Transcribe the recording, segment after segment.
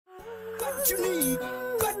what you need,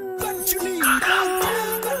 what you need,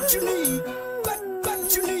 what you need,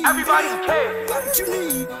 what you need. Everybody care. What you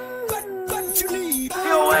need, what you need,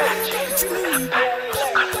 DOS.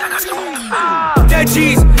 Dead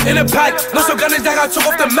G's in a pack, no so gunners that got took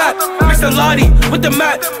off the map. Mr. Lottie with the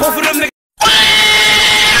mat, both of them niggas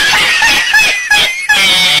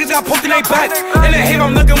got poked in they back. In the hip,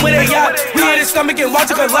 I'm looking where they at. We hit his stomach and watch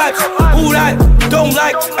it collapse. Who that? Don't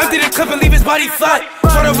like. Empty the clip and leave his body flat.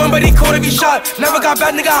 Tryna run, but he caught every shot. Never got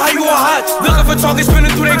back, nigga, how you on hot? Looking for targets,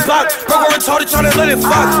 spinning through they block. Bro, retarded, tryna let it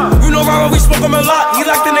flop. You know Rara, we smoke him a lot. He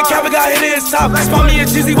locked in the cab and got hit in his top. Spot me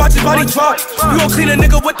and Jizzy, watch his body drop. We gon' clean a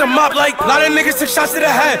nigga with the mop like. Lot of niggas took shots to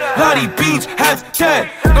the head. Lottie, beats, half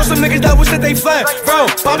dead. Know some niggas that wish that they fled.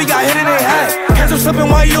 Bro, Bobby got hit in their head. Hands up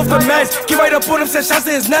slipping while he off the meds. Get right up on him, send shots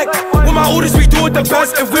to his neck. With my oldest, we do it the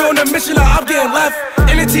best. If we on a mission, I'm getting left.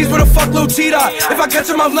 In the tees with a fuck low T-dot. If I catch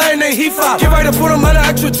him, I'm letting they heat flop. Get right up on him, let an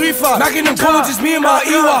extra 3-5. Knocking them bullets, just me and my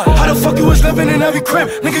EY. How the fuck you was living in every crib?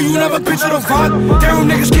 Nigga, you never been to the vibe. Damn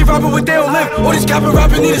niggas keep rapping what they don't live. All these capping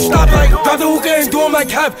rapping need to stop. Like, grab the hookah and do him like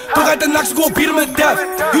Cap. Don't got the knocks, go beat him to death.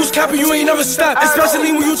 You was capping, you ain't never stepped.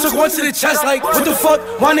 Especially when you took one to the chest. Like, what the fuck?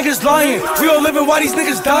 Why niggas lying? We all living, why these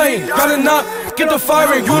niggas dying? Gotta not get the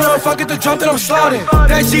firing. You know if I get the jump, then I'm sliding.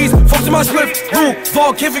 That G's, fuck to my swift. Rule,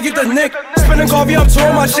 fall, can't forget the nick. Spinning coffee, I'm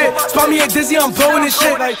throwing my shit. Spot me at Dizzy, I'm blowing this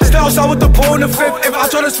shit. Like, stay outside with the pole in the fifth. If I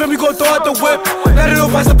try to spin, we gon' throw out the whip. Let it go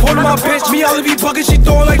past the pole to my bitch. Me, I'll be bugging, she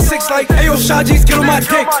throwing like 6. Like, ayo, Shy G's, get on my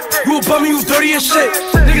dick. You a bum, you dirty as shit.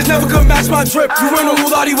 Niggas never could match my drip. You ain't no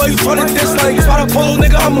Mulati while you tryna diss. Like, spot a polo,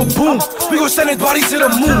 nigga, I'm a boom. We gon' send his body to the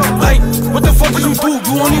moon. Like, what the fuck did you do?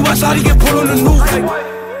 You only watch Lottie get put on the news. Like,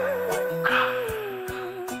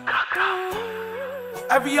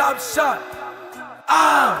 every op shot.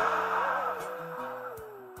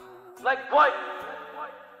 Like what?